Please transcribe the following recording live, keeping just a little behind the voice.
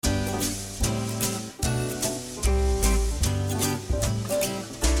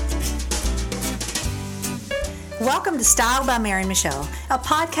Welcome to Style by Mary Michelle, a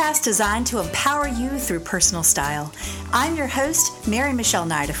podcast designed to empower you through personal style. I'm your host, Mary Michelle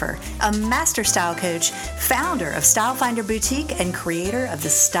Nidifer, a master style coach, founder of Style Finder Boutique, and creator of the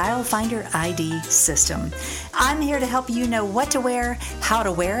Style Finder ID system. I'm here to help you know what to wear, how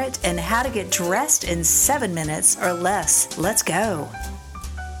to wear it, and how to get dressed in 7 minutes or less. Let's go.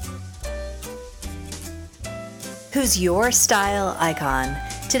 Who's your style icon?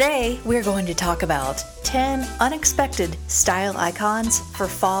 Today, we're going to talk about 10 unexpected style icons for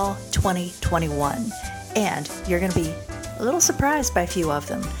fall 2021. And you're going to be a little surprised by a few of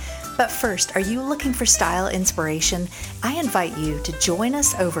them. But first, are you looking for style inspiration? I invite you to join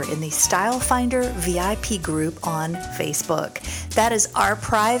us over in the Style Finder VIP group on Facebook. That is our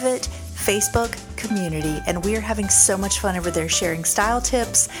private Facebook community, and we're having so much fun over there sharing style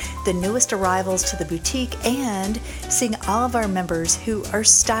tips, the newest arrivals to the boutique, and seeing all of our members who are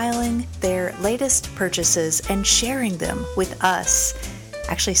styling their latest purchases and sharing them with us.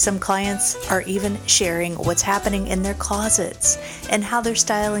 Actually, some clients are even sharing what's happening in their closets and how they're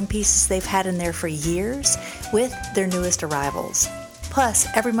styling pieces they've had in there for years with their newest arrivals. Plus,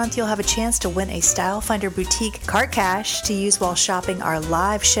 every month you'll have a chance to win a Style Finder Boutique cart cash to use while shopping our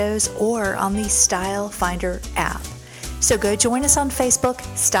live shows or on the Style Finder app. So go join us on Facebook,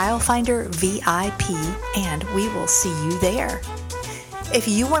 Style Finder VIP, and we will see you there. If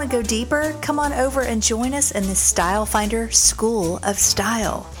you want to go deeper, come on over and join us in the Style Finder School of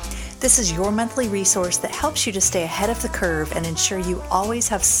Style. This is your monthly resource that helps you to stay ahead of the curve and ensure you always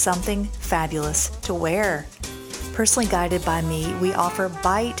have something fabulous to wear. Personally guided by me, we offer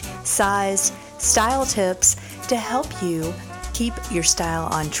bite-sized style tips to help you keep your style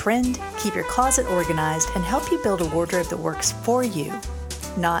on trend, keep your closet organized, and help you build a wardrobe that works for you,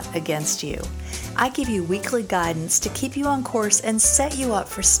 not against you. I give you weekly guidance to keep you on course and set you up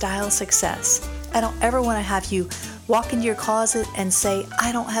for style success. I don't ever want to have you walk into your closet and say,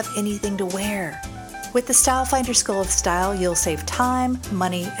 I don't have anything to wear. With the Style Finder School of Style, you'll save time,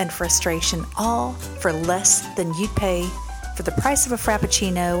 money, and frustration, all for less than you'd pay for the price of a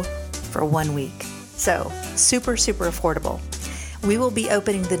Frappuccino for 1 week. So, super affordable. We will be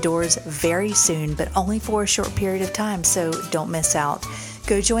opening the doors very soon, but only for a short period of time, so don't miss out.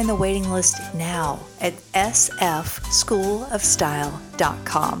 Go join the waiting list now at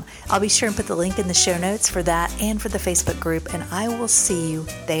sfschoolofstyle.com. I'll be sure and put the link in the show notes for that and for the Facebook group, and I will see you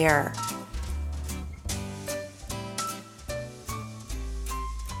there.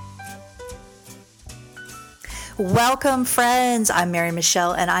 Welcome, friends. I'm Mary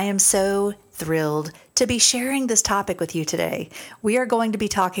Michelle, and I am so thrilled to be sharing this topic with you today. We are going to be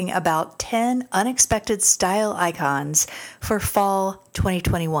talking about 10 unexpected style icons for fall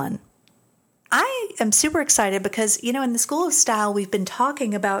 2021. I am super excited because, in the School of Style, we've been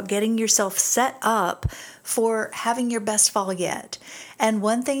talking about getting yourself set up for having your best fall yet. And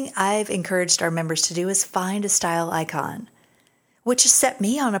one thing I've encouraged our members to do is find a style icon, which has set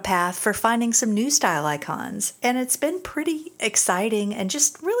me on a path for finding some new style icons. And it's been pretty exciting and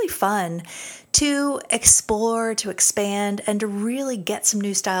just really fun to explore, to expand, and to really get some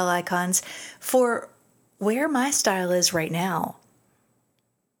new style icons for where my style is right now.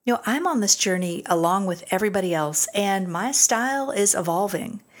 I'm on this journey along with everybody else, and my style is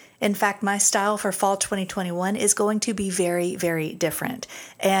evolving. In fact, my style for fall 2021 is going to be very, very different.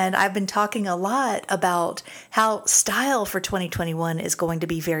 And I've been talking a lot about how style for 2021 is going to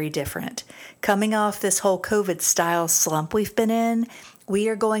be very different. Coming off this whole COVID style slump we've been in, we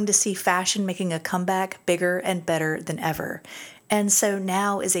are going to see fashion making a comeback bigger and better than ever. And so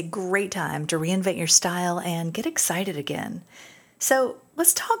now is a great time to reinvent your style and get excited again. So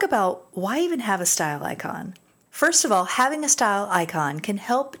let's talk about why even have a style icon. First of all, having a style icon can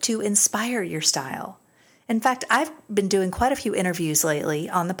help to inspire your style. In fact, I've been doing quite a few interviews lately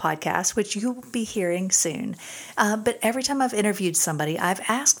on the podcast, which you'll be hearing soon. But every time I've interviewed somebody, I've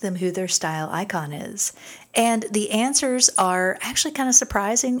asked them who their style icon is. And the answers are actually kind of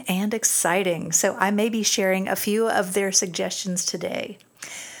surprising and exciting. So I may be sharing a few of their suggestions today.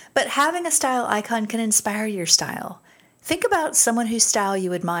 But having a style icon can inspire your style. Think about someone whose style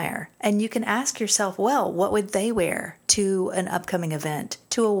you admire, and you can ask yourself, well, what would they wear to an upcoming event,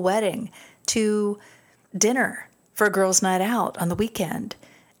 to a wedding, to dinner, for a girls' night out on the weekend?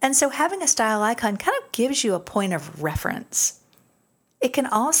 And so having a style icon kind of gives you a point of reference. It can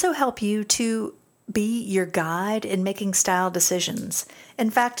also help you to be your guide in making style decisions.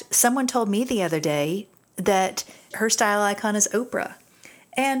 In fact, someone told me the other day that her style icon is Oprah.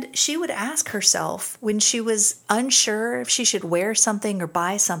 And she would ask herself when she was unsure if she should wear something or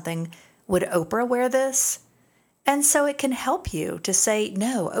buy something, would Oprah wear this? And so it can help you to say,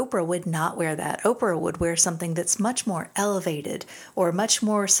 no, Oprah would not wear that. Oprah would wear something that's much more elevated or much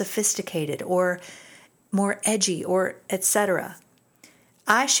more sophisticated or more edgy or etc.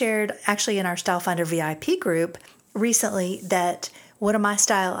 I shared actually in our Style Finder VIP group recently that one of my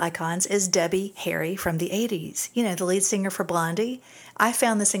style icons is Debbie Harry from the 80s, the lead singer for Blondie. I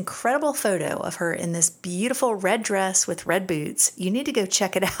found this incredible photo of her in this beautiful red dress with red boots. You need to go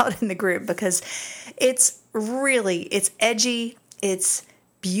check it out in the group because it's edgy, it's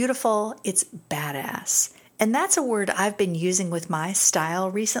beautiful, it's badass. And that's a word I've been using with my style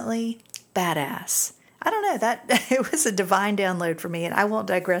recently, badass. I don't know, that it was a divine download for me, and I won't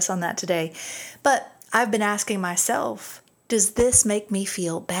digress on that today. But I've been asking myself, does this make me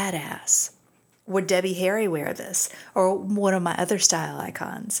feel badass? Would Debbie Harry wear this? Or one of my other style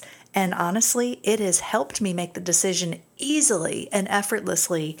icons? And honestly, it has helped me make the decision easily and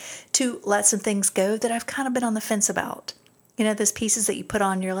effortlessly to let some things go that I've kind of been on the fence about. Those pieces that you put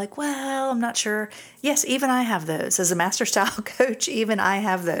on, you're like, well, I'm not sure. Yes, even I have those. As a master style coach, even I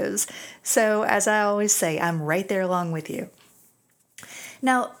have those. So as I always say, I'm right there along with you.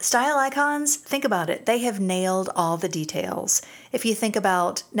 Now, style icons, think about it. They have nailed all the details. If you think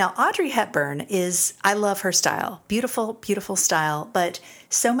about, now Audrey Hepburn I love her style. Beautiful, beautiful style. But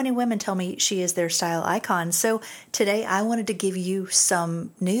so many women tell me she is their style icon. So today I wanted to give you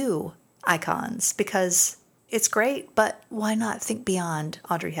some new icons because it's great, but why not think beyond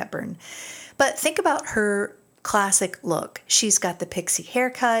Audrey Hepburn? But think about her classic look. She's got the pixie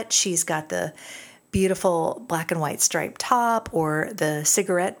haircut. She's got the beautiful black and white striped top or the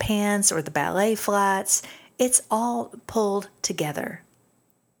cigarette pants or the ballet flats. It's all pulled together.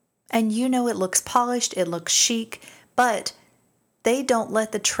 And it looks polished, it looks chic, but they don't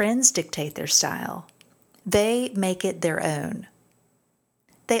let the trends dictate their style. They make it their own.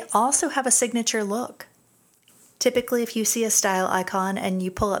 They also have a signature look. Typically, if you see a style icon and you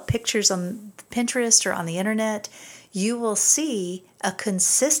pull up pictures on Pinterest or on the internet, you will see a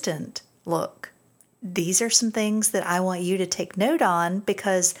consistent look. These are some things that I want you to take note on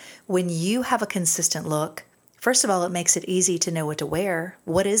because when you have a consistent look, first of all, it makes it easy to know what to wear.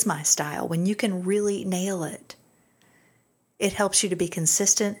 What is my style? When you can really nail it. It helps you to be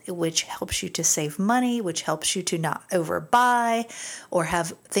consistent, which helps you to save money, which helps you to not overbuy or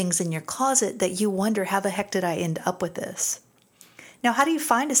have things in your closet that you wonder, how the heck did I end up with this? Now, how do you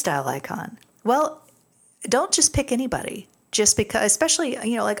find a style icon? Well, don't just pick anybody. Just because, especially,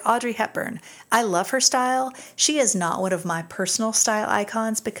 like Audrey Hepburn. I love her style. She is not one of my personal style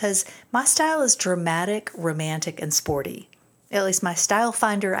icons because my style is dramatic, romantic, and sporty. At least my Style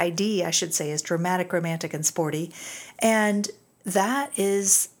Finder ID, I should say, is dramatic, romantic, and sporty. And that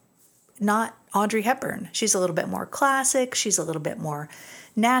is not Audrey Hepburn. She's a little bit more classic. She's a little bit more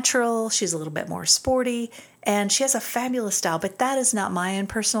natural. She's a little bit more sporty. And she has a fabulous style, but that is not my own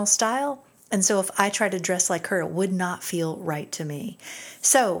personal style. And so if I try to dress like her, it would not feel right to me.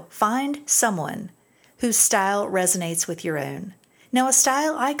 So find someone whose style resonates with your own. Now, a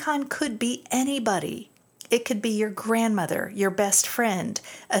style icon could be anybody. It could be your grandmother, your best friend,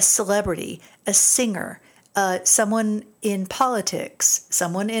 a celebrity, a singer, someone in politics,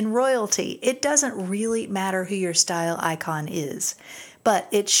 someone in royalty. It doesn't really matter who your style icon is, but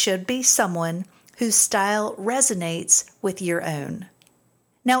it should be someone whose style resonates with your own.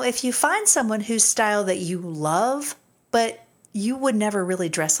 Now, if you find someone whose style that you love, but you would never really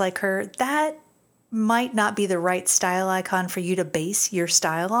dress like her, that might not be the right style icon for you to base your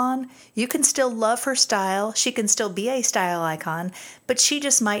style on. You can still love her style. She can still be a style icon, but she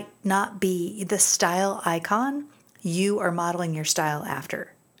just might not be the style icon you are modeling your style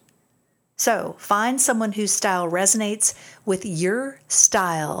after. So find someone whose style resonates with your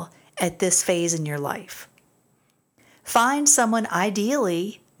style at this phase in your life. Find someone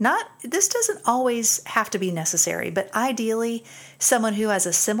ideally, this doesn't always have to be necessary, but ideally someone who has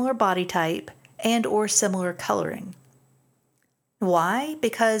a similar body type and or similar coloring. Why?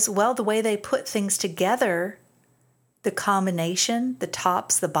 Because, the way they put things together, the combination, the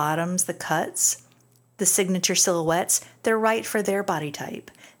tops, the bottoms, the cuts, the signature silhouettes, they're right for their body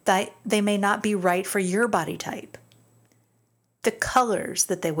type. They may not be right for your body type. The colors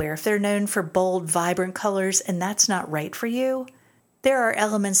that they wear, if they're known for bold, vibrant colors and that's not right for you, there are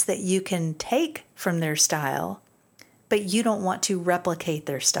elements that you can take from their style, but you don't want to replicate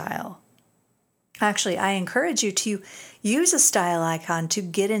their style. Actually, I encourage you to use a style icon to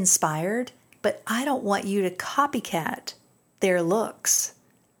get inspired, but I don't want you to copycat their looks.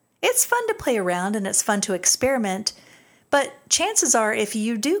 It's fun to play around and it's fun to experiment, but chances are if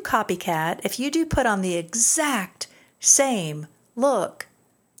you do copycat, if you do put on the exact same look,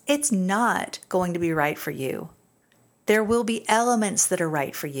 it's not going to be right for you. There will be elements that are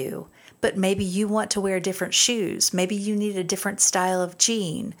right for you, but maybe you want to wear different shoes. Maybe you need a different style of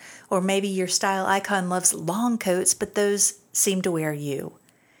jean, or maybe your style icon loves long coats, but those seem to wear you.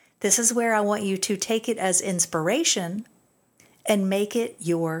 This is where I want you to take it as inspiration and make it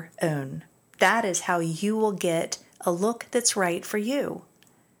your own. That is how you will get a look that's right for you.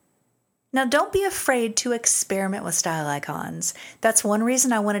 Now, don't be afraid to experiment with style icons. That's one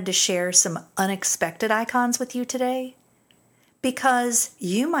reason I wanted to share some unexpected icons with you today, because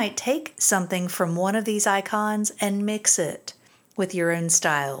you might take something from one of these icons and mix it with your own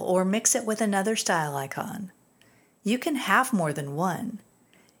style, or mix it with another style icon. You can have more than one.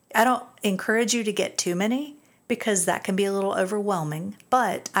 I don't encourage you to get too many, because that can be a little overwhelming,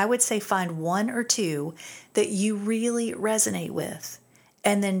 but I would say find one or two that you really resonate with,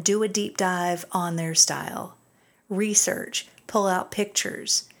 and then do a deep dive on their style. Research, pull out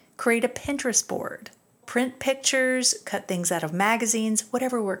pictures, create a Pinterest board, print pictures, cut things out of magazines,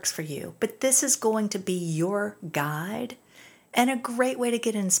 whatever works for you. But this is going to be your guide and a great way to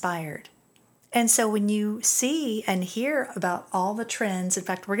get inspired. And so when you see and hear about all the trends, in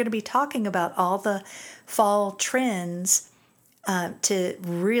fact, we're going to be talking about all the fall trends to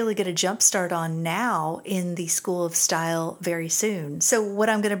really get a jump start on now in the School of Style very soon. So what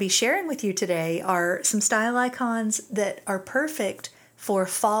I'm going to be sharing with you today are some style icons that are perfect for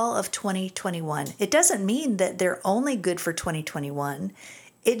fall of 2021. It doesn't mean that they're only good for 2021.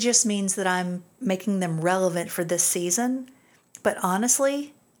 It just means that I'm making them relevant for this season. But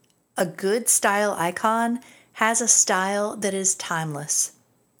honestly, a good style icon has a style that is timeless.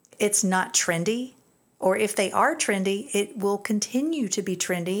 It's not trendy. Or if they are trendy, it will continue to be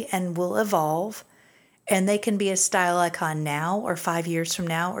trendy and will evolve. And they can be a style icon now, or 5 years from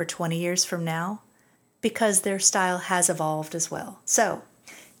now, or 20 years from now, because their style has evolved as well. So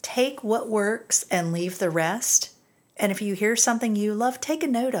take what works and leave the rest. And if you hear something you love, take a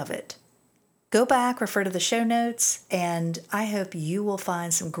note of it. Go back, refer to the show notes, and I hope you will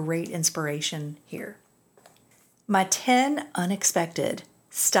find some great inspiration here. My 10 unexpected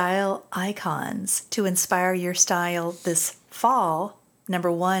style icons to inspire your style this fall. Number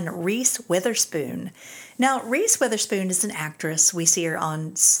 1, Reese Witherspoon. Now, Reese Witherspoon is an actress. We see her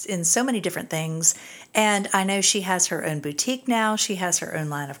in so many different things. And I know she has her own boutique now. She has her own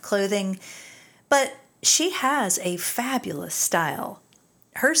line of clothing. But she has a fabulous style.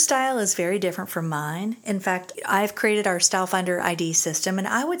 Her style is very different from mine. In fact, I've created our Style Finder ID system, and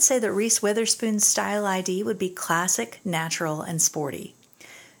I would say that Reese Witherspoon's style ID would be classic, natural, and sporty.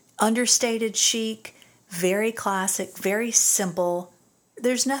 Understated chic, very classic, very simple.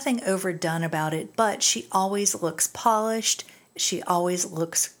 There's nothing overdone about it, but she always looks polished. She always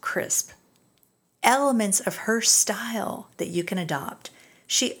looks crisp. Elements of her style that you can adopt.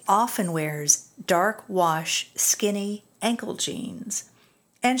 She often wears dark wash, skinny ankle jeans,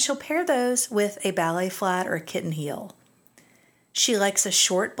 and she'll pair those with a ballet flat or a kitten heel. She likes a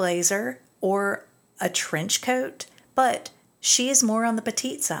short blazer or a trench coat, but she is more on the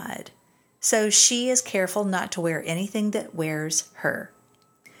petite side, so she is careful not to wear anything that wears her.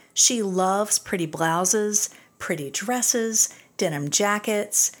 She loves pretty blouses, pretty dresses, denim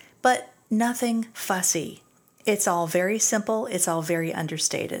jackets, but nothing fussy. It's all very simple. It's all very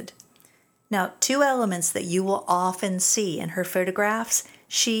understated. Now, 2 elements that you will often see in her photographs,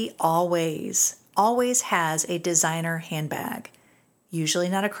 she always has a designer handbag. Usually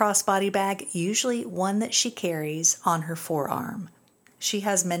not a crossbody bag, usually one that she carries on her forearm. She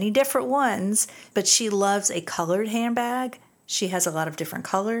has many different ones, but she loves a colored handbag. She has a lot of different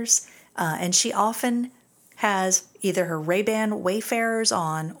colors, and she often has either her Ray-Ban Wayfarers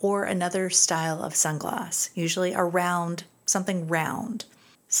on or another style of sunglass, usually something round.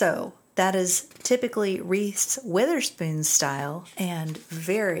 So that is typically Reese Witherspoon's style, and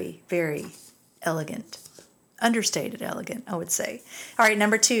very, very elegant. Understated elegant, I would say. All right,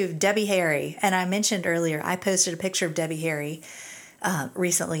 number 2, Debbie Harry. And I mentioned earlier, I posted a picture of Debbie Harry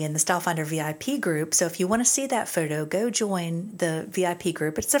recently in the Style Finder VIP group. So if you want to see that photo, go join the VIP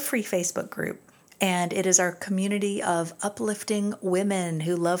group. It's a free Facebook group. And it is our community of uplifting women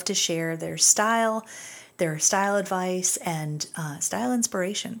who love to share their style advice, and style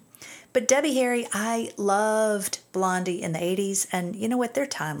inspiration. But Debbie Harry, I loved Blondie in the 80s, and you know what? They're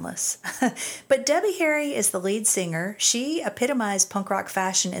timeless. But Debbie Harry is the lead singer. She epitomized punk rock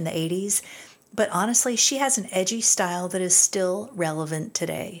fashion in the 80s, but honestly, she has an edgy style that is still relevant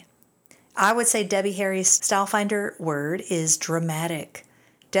today. I would say Debbie Harry's Style Finder word is dramatic.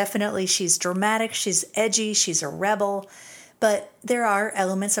 Definitely, she's dramatic, she's edgy, she's a rebel, but there are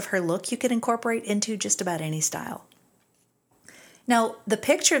elements of her look you can incorporate into just about any style. Now, the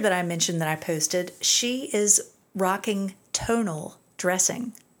picture that I mentioned that I posted, she is rocking tonal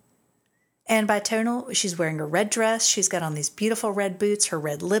dressing. And by tonal, she's wearing a red dress. She's got on these beautiful red boots, her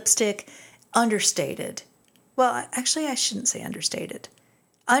red lipstick, understated. Well, actually, I shouldn't say understated.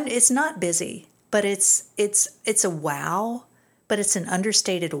 It's not busy, but it's a wow, but it's an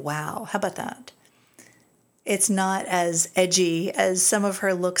understated wow. How about that? It's not as edgy as some of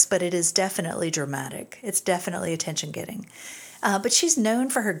her looks, but it is definitely dramatic. It's definitely attention-getting. But she's known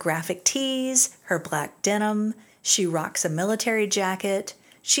for her graphic tees, her black denim. She rocks a military jacket.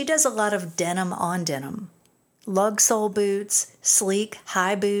 She does a lot of denim on denim. Lug sole boots, sleek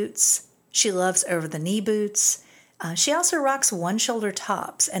high boots. She loves over-the-knee boots. She also rocks one-shoulder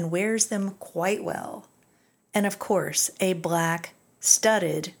tops and wears them quite well. And of course, a black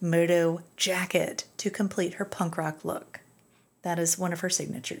studded moto jacket to complete her punk rock look. That is one of her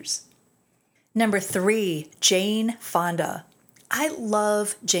signatures. Number 3, Jane Fonda. I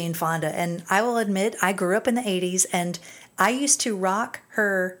love Jane Fonda, and I will admit I grew up in the 80s, and I used to rock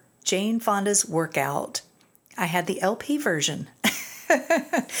her Jane Fonda's workout. I had the LP version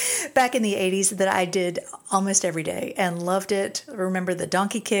back in the 80s that I did almost every day and loved it. Remember the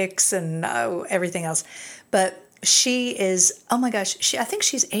donkey kicks and everything else. But she is, oh my gosh, I think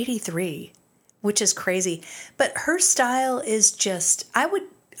she's 83, which is crazy. But her style is just, I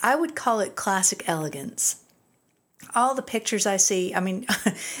would call it classic elegance. All the pictures I see, I mean,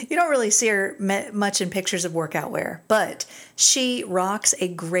 you don't really see her much in pictures of workout wear, but she rocks a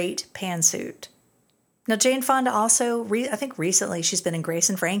great pantsuit. Now, Jane Fonda also, I think recently she's been in Grace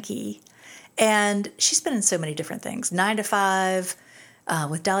and Frankie, and she's been in so many different things. 9 to 5,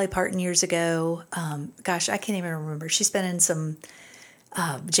 with Dolly Parton years ago. Gosh, I can't even remember. She's been in some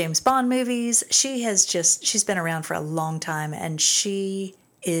James Bond movies. She's been around for a long time, and she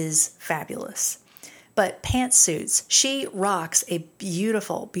is fabulous. But pantsuits, she rocks a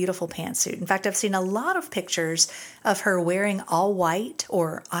beautiful, beautiful pantsuit. In fact, I've seen a lot of pictures of her wearing all white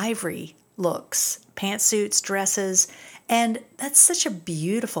or ivory looks, pantsuits, dresses, and that's such a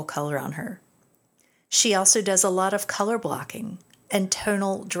beautiful color on her. She also does a lot of color blocking and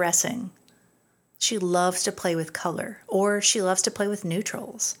tonal dressing. She loves to play with color, or she loves to play with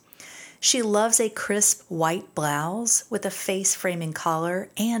neutrals. She loves a crisp white blouse with a face-framing collar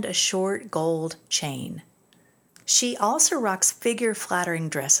and a short gold chain. She also rocks figure-flattering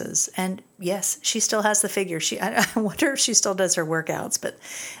dresses, and yes, she still has the figure. I wonder if she still does her workouts, but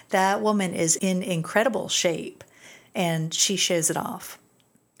that woman is in incredible shape, and she shows it off.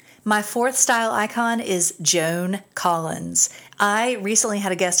 My 4th style icon is Joan Collins. I recently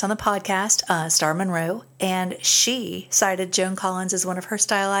had a guest on the podcast, Star Monroe, and she cited Joan Collins as one of her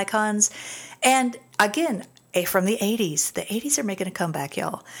style icons. And again, from the 80s. The 80s are making a comeback,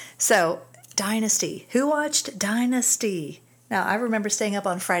 y'all. So, Dynasty. Who watched Dynasty? Now, I remember staying up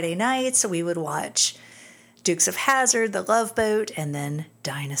on Friday nights, so we would watch Dukes of Hazzard, The Love Boat, and then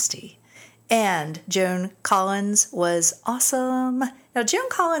Dynasty. And Joan Collins was awesome. Now, Joan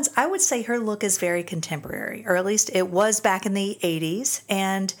Collins, I would say her look is very contemporary, or at least it was back in the 80s,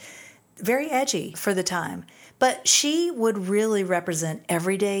 and very edgy for the time. But she would really represent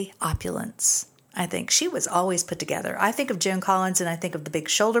everyday opulence. I think she was always put together. I think of Joan Collins and I think of the big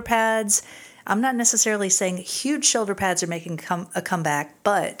shoulder pads. I'm not necessarily saying huge shoulder pads are making a comeback,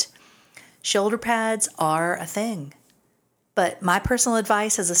 but shoulder pads are a thing. But my personal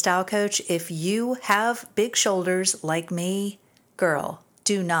advice as a style coach, if you have big shoulders like me, girl,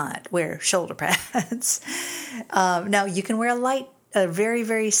 do not wear shoulder pads. Now, you can wear a very,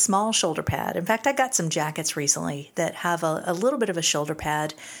 very small shoulder pad. In fact, I got some jackets recently that have a little bit of a shoulder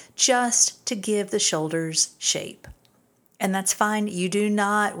pad just to give the shoulders shape. And that's fine. You do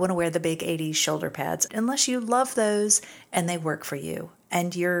not want to wear the big 80s shoulder pads unless you love those and they work for you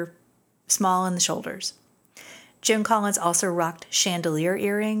and you're small in the shoulders. Joan Collins also rocked chandelier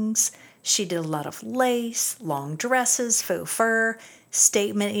earrings. She did a lot of lace, long dresses, faux fur,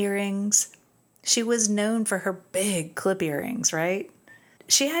 statement earrings. She was known for her big clip earrings, right?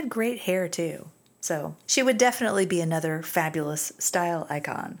 She had great hair too. So she would definitely be another fabulous style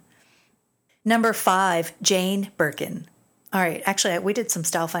icon. Number 5, Jane Birkin. All right, actually, we did some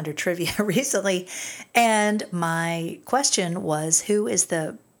Style Finder trivia recently, and my question was, who is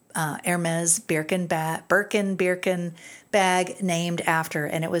the Hermes Birkin bag named after?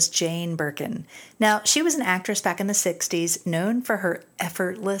 And it was Jane Birkin. Now, she was an actress back in the 60s, known for her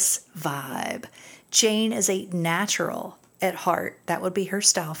effortless vibe. Jane is a natural at heart. That would be her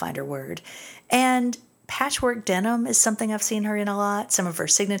Style Finder word. And patchwork denim is something I've seen her in a lot. Some of her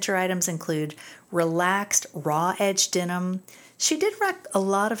signature items include relaxed raw edge denim. She did rock a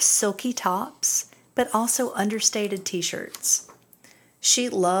lot of silky tops, but also understated t-shirts. She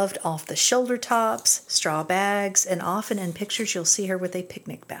loved off the shoulder tops, straw bags, and often in pictures you'll see her with a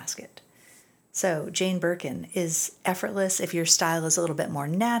picnic basket. So Jane Birkin is effortless if your style is a little bit more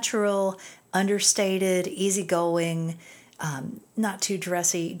natural, understated, easygoing, not too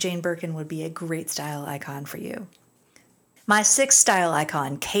dressy. Jane Birkin would be a great style icon for you. My sixth style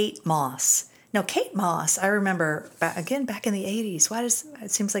icon, Kate Moss. Now, Kate Moss, I remember, back in the 80s.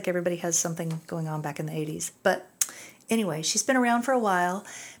 It seems like everybody has something going on back in the 80s. But anyway, she's been around for a while.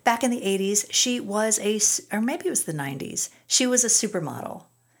 Back in the 80s, she was or maybe it was the 90s, she was a supermodel.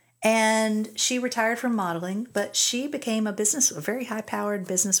 And she retired from modeling, but she became a very high-powered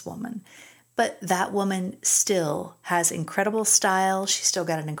businesswoman. But that woman still has incredible style. She's still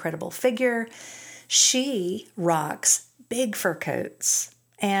got an incredible figure. She rocks big fur coats,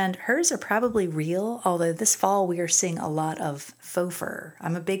 and hers are probably real, although this fall we are seeing a lot of faux fur.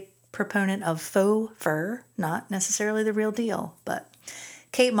 I'm a big proponent of faux fur, not necessarily the real deal, but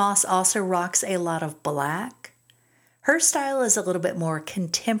Kate Moss also rocks a lot of black. Her style is a little bit more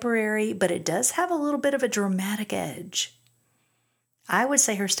contemporary, but it does have a little bit of a dramatic edge. I would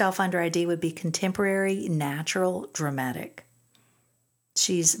say her style finder ID would be contemporary, natural, dramatic.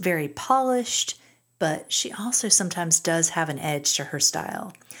 She's very polished, but she also sometimes does have an edge to her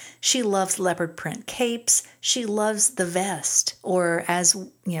style. She loves leopard print capes. She loves the vest, or as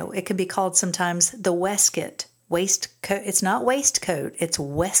you know, it can be called sometimes the waistcoat. Waistcoat. It's not waistcoat, it's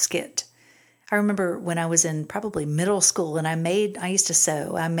waistcoat. I remember when I was in probably middle school and I used to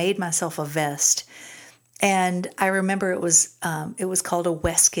sew. I made myself a vest. And I remember it was called a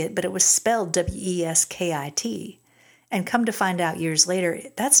waistcoat, but it was spelled Weskit. And come to find out years later,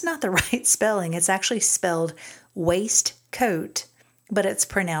 that's not the right spelling. It's actually spelled waistcoat, but it's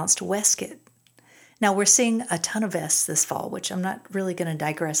pronounced waistcoat. Now we're seeing a ton of vests this fall, which I'm not really going to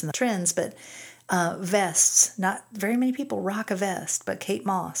digress in the trends, but vests. Not very many people rock a vest, but Kate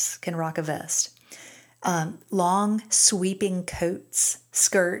Moss can rock a vest. Long sweeping coats,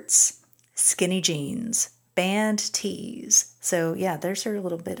 skirts, skinny jeans, band tees. So yeah, there's her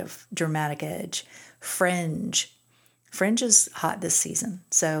little bit of dramatic edge. Fringe. Fringe is hot this season.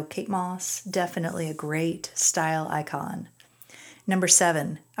 So Kate Moss, definitely a great style icon. Number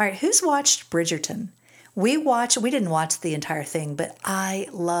 7. All right, who's watched Bridgerton? We didn't watch the entire thing, but I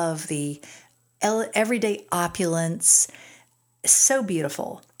love the everyday opulence. So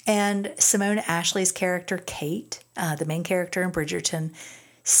beautiful. And Simone Ashley's character, Kate, the main character in Bridgerton,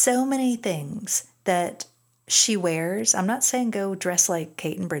 so many things that she wears. I'm not saying go dress like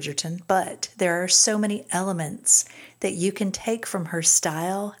Kate in Bridgerton, but there are so many elements that you can take from her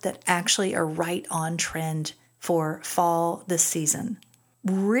style that actually are right on trend for fall this season.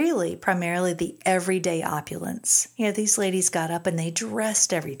 Really, primarily the everyday opulence. You know, these ladies got up and they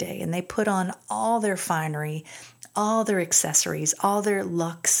dressed every day and they put on all their finery, all their accessories, all their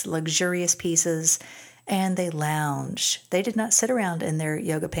luxurious pieces, and they lounged. They did not sit around in their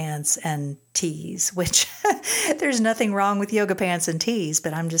yoga pants and tees, which there's nothing wrong with yoga pants and tees,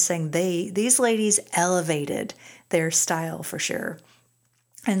 but I'm just saying these ladies elevated their style for sure.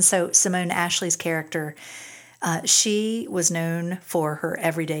 And so Simone Ashley's character, she was known for her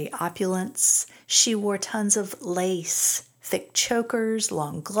everyday opulence. She wore tons of lace, thick chokers,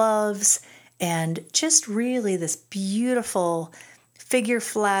 long gloves, and just really this beautiful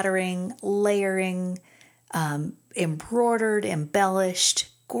figure-flattering, layering, embroidered, embellished,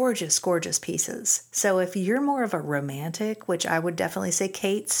 gorgeous, gorgeous pieces. So if you're more of a romantic, which I would definitely say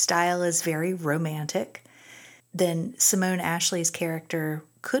Kate's style is very romantic, then Simone Ashley's character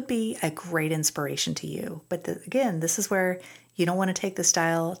could be a great inspiration to you. But again, this is where you don't want to take the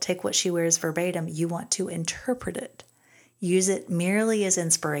style, take what she wears verbatim. You want to interpret it. Use it merely as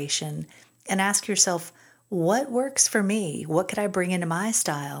inspiration and ask yourself, what works for me? What could I bring into my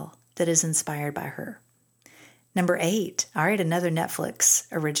style that is inspired by her? Number 8. All right, another Netflix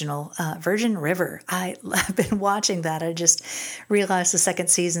original, Virgin River. I've been watching that. I just realized the second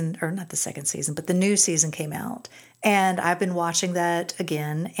season, or not the second season, but the new season came out. And I've been watching that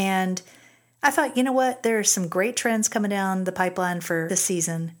again. And I thought, you know what? There are some great trends coming down the pipeline for this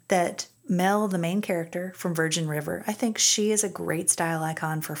season that Mel, the main character from Virgin River, I think she is a great style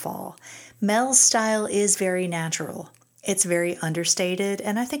icon for fall. Mel's style is very natural. It's very understated,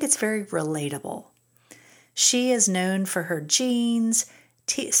 and I think it's very relatable. She is known for her jeans,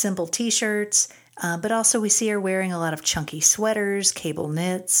 simple t-shirts, but also we see her wearing a lot of chunky sweaters, cable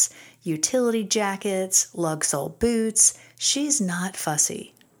knits, utility jackets, lug sole boots. She's not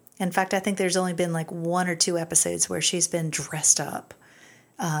fussy. In fact, I think there's only been like 1 or 2 episodes where she's been dressed up.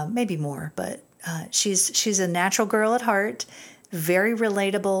 Maybe more, but she's a natural girl at heart, very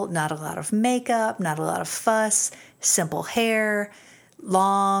relatable, not a lot of makeup, not a lot of fuss, simple hair,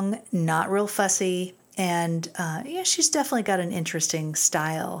 long, not real fussy, and she's definitely got an interesting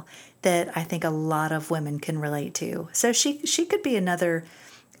style that I think a lot of women can relate to. So she could be another,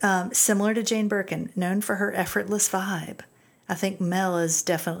 similar to Jane Birkin, known for her effortless vibe. I think Mel is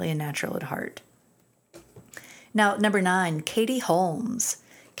definitely a natural at heart. Now, number 9, Katie Holmes.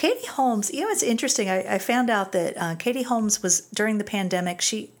 Katie Holmes, it's interesting. I found out that Katie Holmes was, during the pandemic,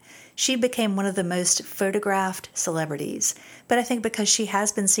 she became one of the most photographed celebrities. But I think because she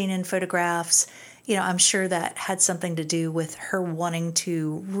has been seen in photographs, I'm sure that had something to do with her wanting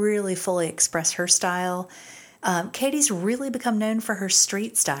to really fully express her style. Katie's really become known for her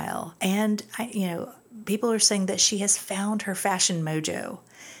street style. And, people are saying that she has found her fashion mojo.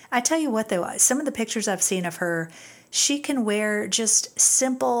 I tell you what, though, some of the pictures I've seen of her, she can wear just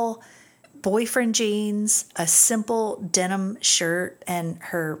simple boyfriend jeans, a simple denim shirt, and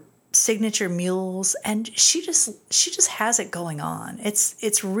her signature mules, and she just has it going on.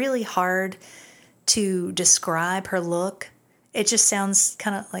 It's really hard to describe her look. It just sounds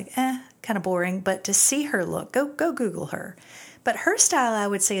kind of like kind of boring, but to see her look, go Google her. But her style, I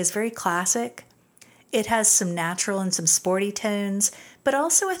would say, is very classic. It has some natural and some sporty tones, but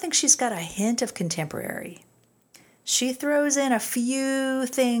also I think she's got a hint of contemporary. She throws in a few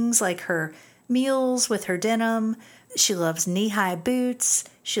things like her mules with her denim. She loves knee-high boots.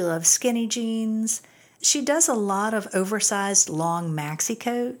 She loves skinny jeans. She does a lot of oversized long maxi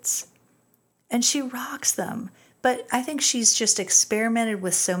coats, and she rocks them. But I think she's just experimented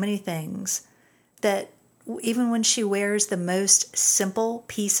with so many things that even when she wears the most simple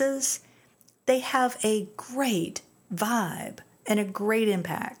pieces, they have a great vibe and a great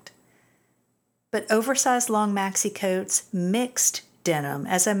impact. But oversized long maxi coats, mixed denim,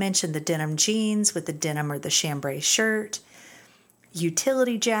 as I mentioned, the denim jeans with the denim or the chambray shirt,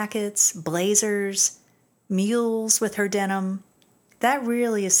 utility jackets, blazers, mules with her denim. That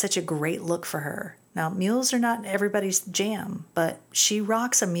really is such a great look for her. Now, mules are not everybody's jam, but she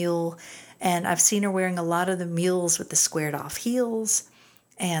rocks a mule, and I've seen her wearing a lot of the mules with the squared off heels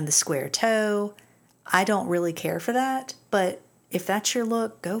and the square toe. I don't really care for that, but if that's your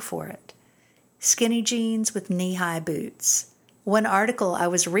look, go for it. Skinny jeans with knee-high boots. One article I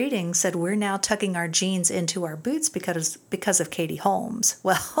was reading said we're now tucking our jeans into our boots because of Katie Holmes.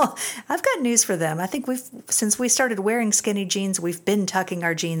 Well, I've got news for them. I think since we started wearing skinny jeans, we've been tucking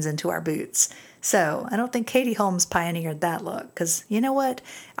our jeans into our boots. So I don't think Katie Holmes pioneered that look, because you know what?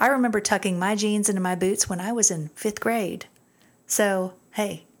 I remember tucking my jeans into my boots when I was in 5th grade. So,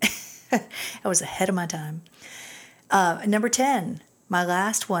 hey, I was ahead of my time. Number 10, my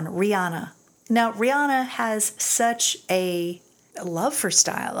last one, Rihanna. Now, Rihanna has such a love for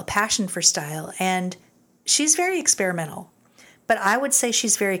style, a passion for style, and she's very experimental. But I would say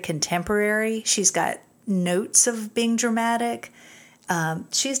she's very contemporary. She's got notes of being dramatic.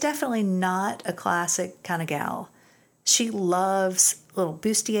 She's definitely not a classic kind of gal. She loves little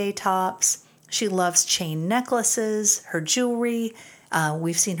bustier tops. She loves chain necklaces, her jewelry.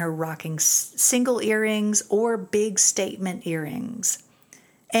 We've seen her rocking single earrings or big statement earrings.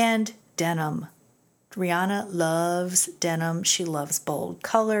 And denim. Rihanna loves denim. She loves bold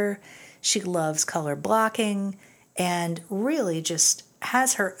color. She loves color blocking, and really just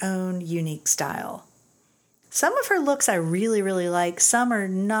has her own unique style. Some of her looks I really, really like. Some are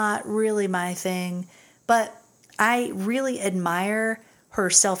not really my thing, but I really admire her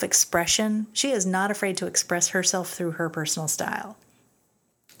self-expression. She is not afraid to express herself through her personal style.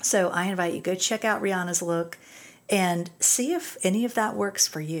 So I invite you, go check out Rihanna's look and see if any of that works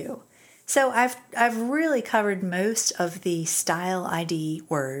for you. So I've really covered most of the Style ID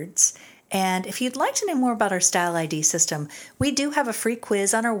words. And if you'd like to know more about our Style ID system, we do have a free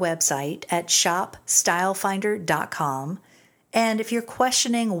quiz on our website at shopstylefinder.com. And if you're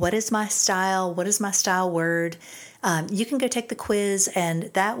questioning what is my style word, you can go take the quiz, and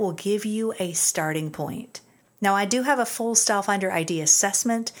that will give you a starting point. Now, I do have a full StyleFinder ID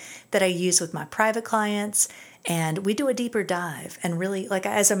assessment that I use with my private clients, and we do a deeper dive. And really, like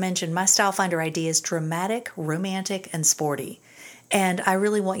as I mentioned, my StyleFinder ID is dramatic, romantic, and sporty. And I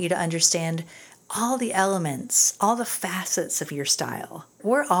really want you to understand all the elements, all the facets of your style.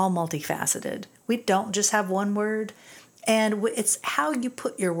 We're all multifaceted. We don't just have one word, and it's how you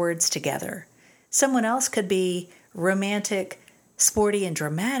put your words together. Someone else could be romantic, sporty, and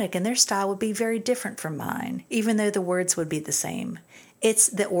dramatic, and their style would be very different from mine, even though the words would be the same. It's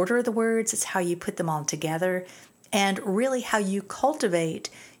the order of the words, it's how you put them all together, and really how you cultivate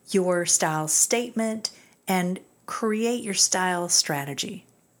your style statement and create your style strategy.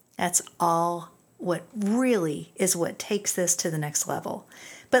 That's all what really is what takes this to the next level.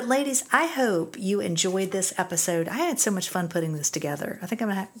 But ladies, I hope you enjoyed this episode. I had so much fun putting this together. I think I'm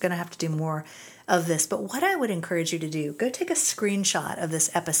going to have to do more of this. But what I would encourage you to do, go take a screenshot of this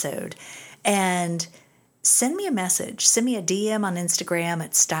episode and send me a message. Send me a DM on Instagram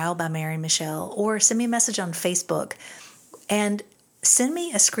at Style by Mary Michelle, or send me a message on Facebook and send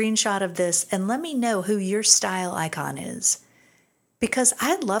me a screenshot of this and let me know who your style icon is. Because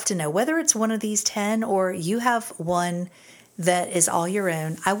I'd love to know whether it's one of these 10 or you have one that is all your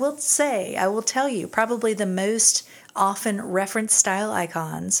own. I will tell you, probably the most often referenced style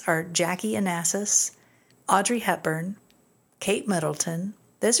icons are Jackie Onassis, Audrey Hepburn, Kate Middleton.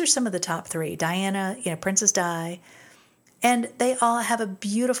 Those are some of the top 3. Diana, Princess Di. And they all have a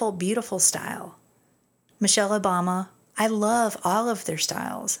beautiful, beautiful style. Michelle Obama. I love all of their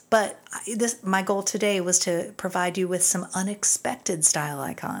styles, but my goal today was to provide you with some unexpected style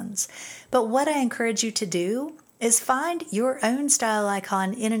icons. But what I encourage you to do is find your own style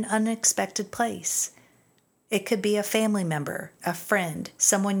icon in an unexpected place. It could be a family member, a friend,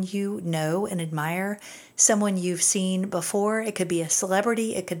 someone you know and admire, someone you've seen before. It could be a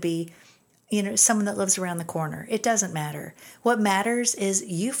celebrity. It could be someone that lives around the corner. It doesn't matter. What matters is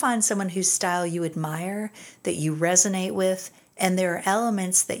you find someone whose style you admire, that you resonate with, and there are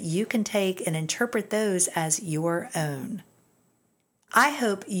elements that you can take and interpret those as your own. I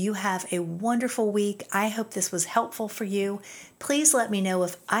hope you have a wonderful week. I hope this was helpful for you. Please let me know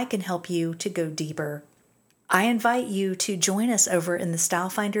if I can help you to go deeper. I invite you to join us over in the Style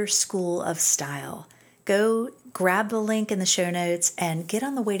Finder School of Style. Go grab the link in the show notes and get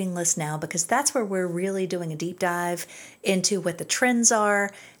on the waiting list now, because that's where we're really doing a deep dive into what the trends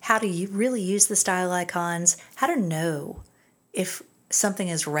are, how to really use the style icons, how to know if something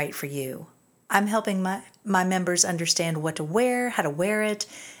is right for you. I'm helping my members understand what to wear, how to wear it,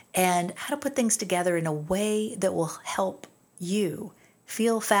 and how to put things together in a way that will help you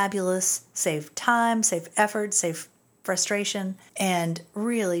feel fabulous, save time, save effort, save frustration, and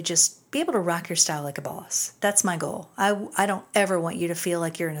really just be able to rock your style like a boss. That's my goal. I don't ever want you to feel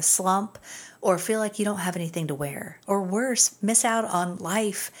like you're in a slump or feel like you don't have anything to wear, or worse, miss out on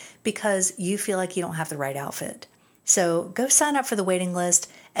life because you feel like you don't have the right outfit. So go sign up for the waiting list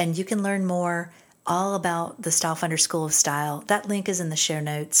and you can learn more all about the Style Finder School of Style. That link is in the show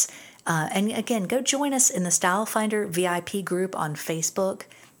notes. And again, go join us in the Style Finder VIP group on Facebook.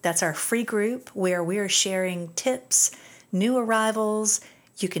 That's our free group where we are sharing tips, new arrivals.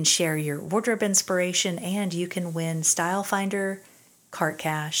 You can share your wardrobe inspiration, and you can win Style Finder cart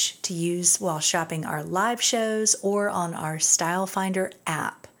cash to use while shopping our live shows or on our Style Finder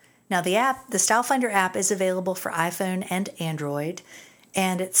app. Now, the Style Finder app is available for iPhone and Android,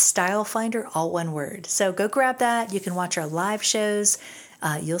 and it's Style Finder, all one word. So go grab that. You can watch our live shows.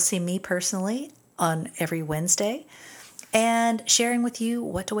 You'll see me personally on every Wednesday and sharing with you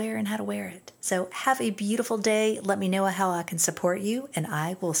what to wear and how to wear it. So have a beautiful day. Let me know how I can support you, and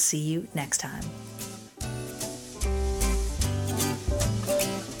I will see you next time.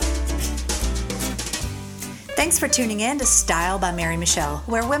 Thanks for tuning in to Style by Mary Michelle,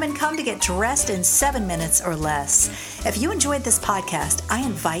 where women come to get dressed in 7 minutes or less. If you enjoyed this podcast, I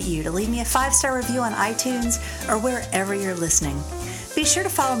invite you to leave me a 5-star review on iTunes or wherever you're listening. Be sure to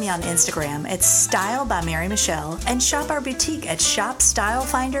follow me on Instagram at Style by Mary Michelle and shop our boutique at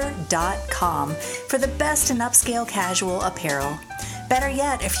shopstylefinder.com for the best in upscale casual apparel. Better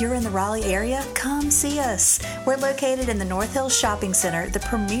yet, if you're in the Raleigh area, come see us. We're located in the North Hills Shopping Center, the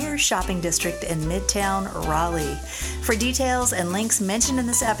premier shopping district in Midtown Raleigh. For details and links mentioned in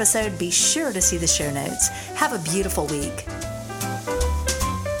this episode, be sure to see the show notes. Have a beautiful week.